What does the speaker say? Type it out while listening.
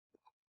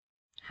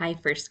Hi,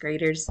 first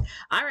graders.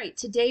 All right,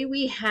 today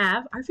we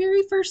have our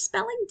very first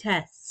spelling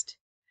test.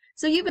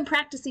 So you've been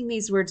practicing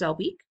these words all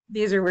week.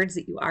 These are words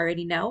that you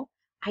already know.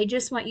 I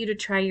just want you to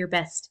try your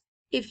best.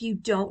 If you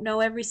don't know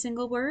every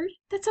single word,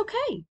 that's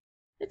okay.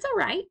 It's all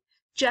right.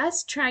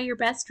 Just try your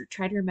best to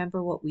try to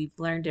remember what we've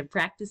learned in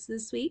practice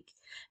this week.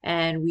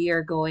 And we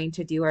are going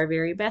to do our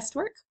very best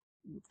work.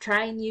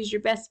 Try and use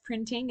your best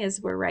printing as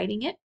we're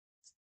writing it.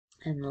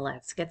 And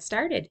let's get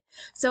started.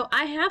 So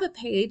I have a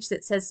page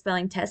that says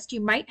spelling test.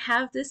 You might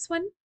have this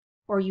one,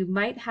 or you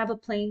might have a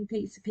plain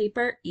piece of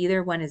paper.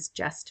 Either one is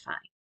just fine.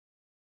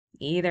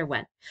 Either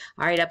one.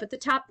 All right, up at the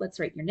top, let's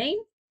write your name.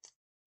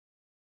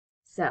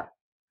 So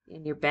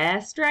in your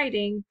best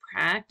writing,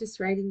 practice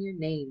writing your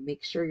name.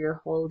 Make sure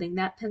you're holding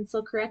that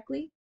pencil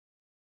correctly.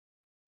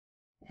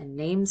 And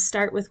names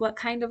start with what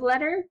kind of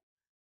letter?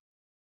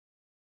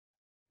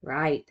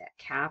 Right, that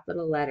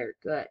capital letter.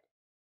 Good.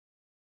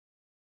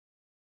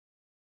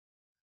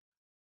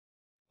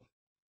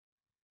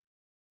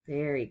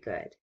 Very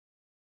good.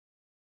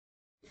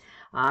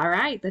 All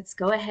right, let's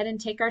go ahead and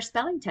take our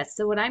spelling test.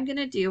 So what I'm going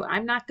to do,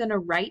 I'm not going to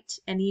write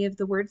any of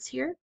the words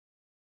here.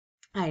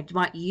 I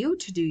want you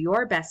to do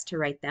your best to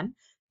write them.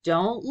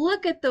 Don't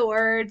look at the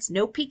words,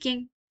 no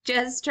peeking.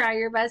 Just try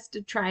your best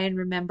to try and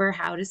remember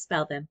how to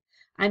spell them.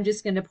 I'm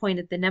just going to point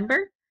at the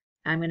number.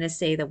 I'm going to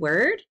say the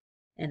word,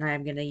 and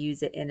I'm going to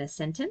use it in a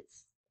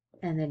sentence,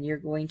 and then you're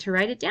going to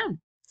write it down.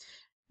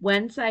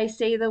 Once I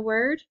say the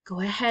word, go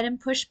ahead and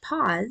push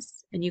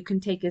pause, and you can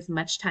take as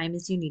much time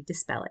as you need to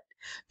spell it.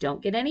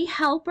 Don't get any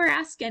help or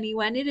ask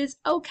anyone. It is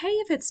okay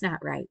if it's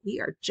not right. We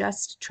are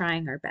just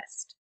trying our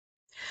best.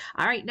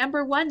 All right,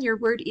 number one, your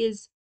word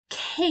is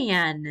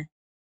can.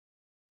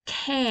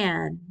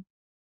 Can.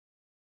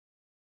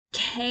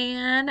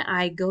 Can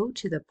I go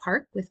to the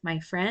park with my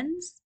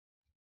friends?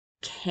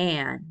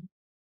 Can.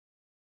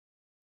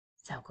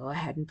 So go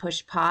ahead and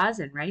push pause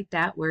and write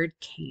that word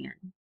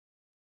can.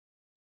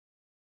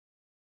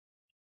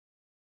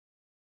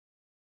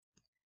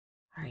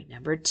 All right,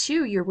 number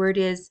two, your word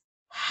is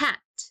hat.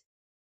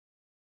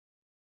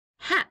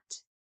 Hat.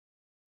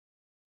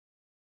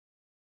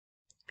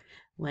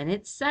 When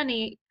it's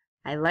sunny,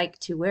 I like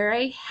to wear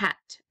a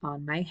hat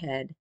on my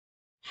head.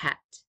 Hat.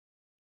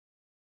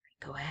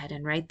 Go ahead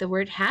and write the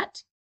word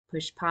hat.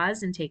 Push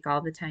pause and take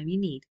all the time you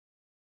need.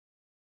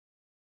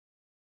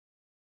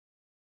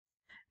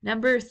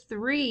 Number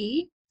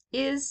three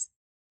is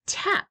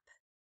tap.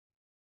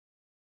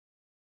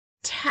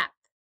 Tap.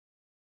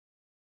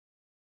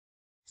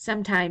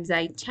 Sometimes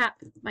I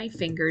tap my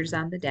fingers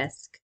on the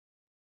desk.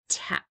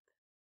 Tap.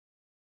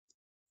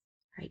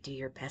 All right, do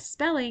your best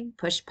spelling.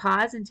 Push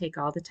pause and take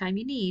all the time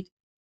you need.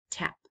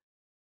 Tap.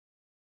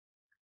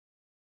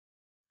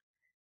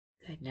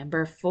 Good.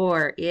 Number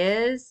four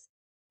is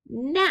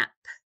nap.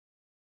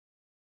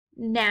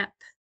 Nap.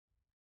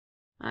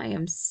 I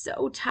am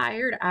so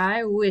tired.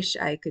 I wish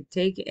I could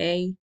take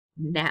a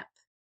nap.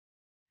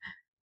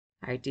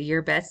 All right, do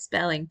your best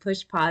spelling.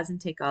 Push pause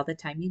and take all the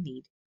time you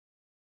need.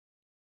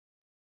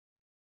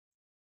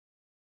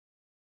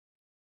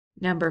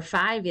 Number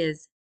five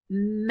is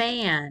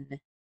man.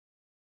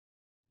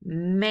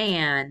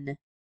 Man.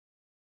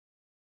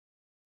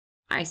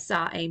 I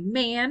saw a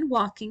man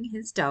walking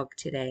his dog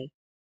today.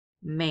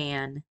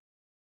 Man.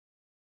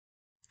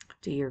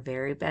 Do your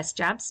very best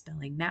job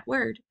spelling that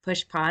word.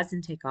 Push pause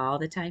and take all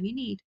the time you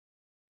need.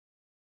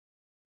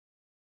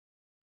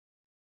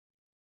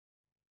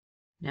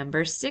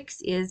 Number six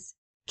is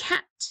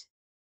cat.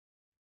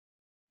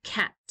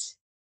 Cat.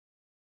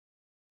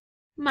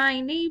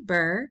 My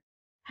neighbor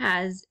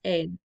has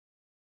a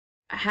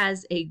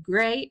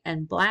gray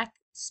and black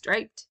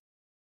striped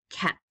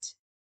cat.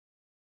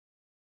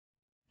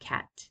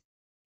 Cat.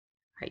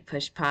 All right,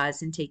 push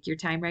pause and take your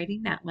time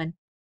writing that one.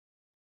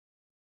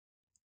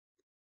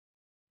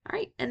 All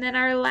right, and then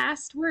our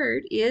last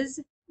word is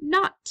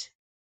not.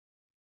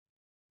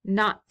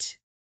 Not.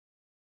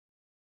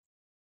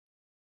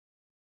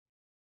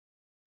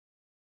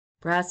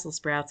 Brussels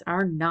sprouts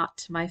are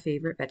not my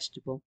favorite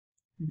vegetable.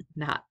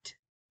 Not.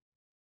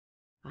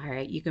 All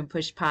right, you can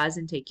push pause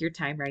and take your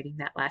time writing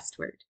that last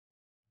word.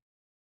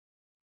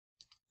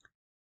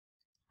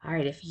 All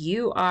right, if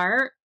you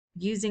are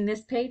using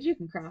this page, you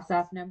can cross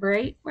off number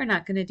 8. We're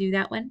not going to do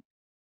that one.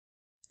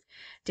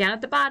 Down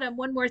at the bottom,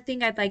 one more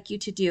thing I'd like you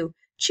to do.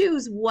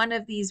 Choose one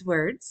of these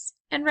words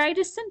and write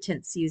a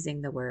sentence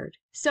using the word.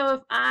 So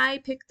if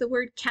I pick the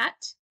word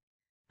cat,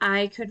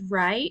 I could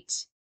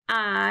write,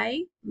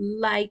 I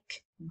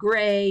like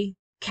gray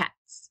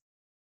cats.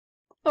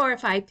 Or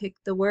if I pick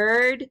the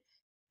word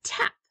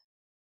tap,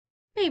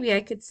 maybe I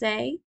could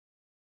say,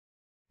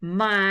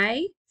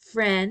 my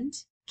friend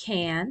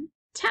can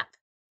tap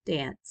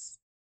dance.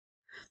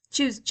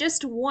 Choose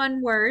just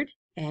one word,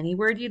 any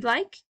word you'd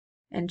like,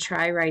 and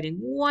try writing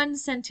one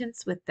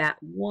sentence with that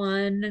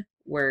one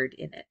word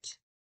in it.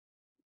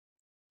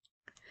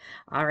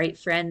 All right,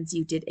 friends,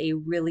 you did a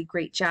really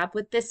great job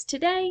with this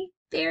today.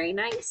 Very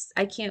nice.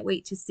 I can't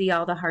wait to see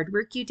all the hard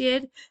work you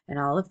did and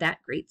all of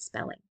that great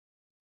spelling.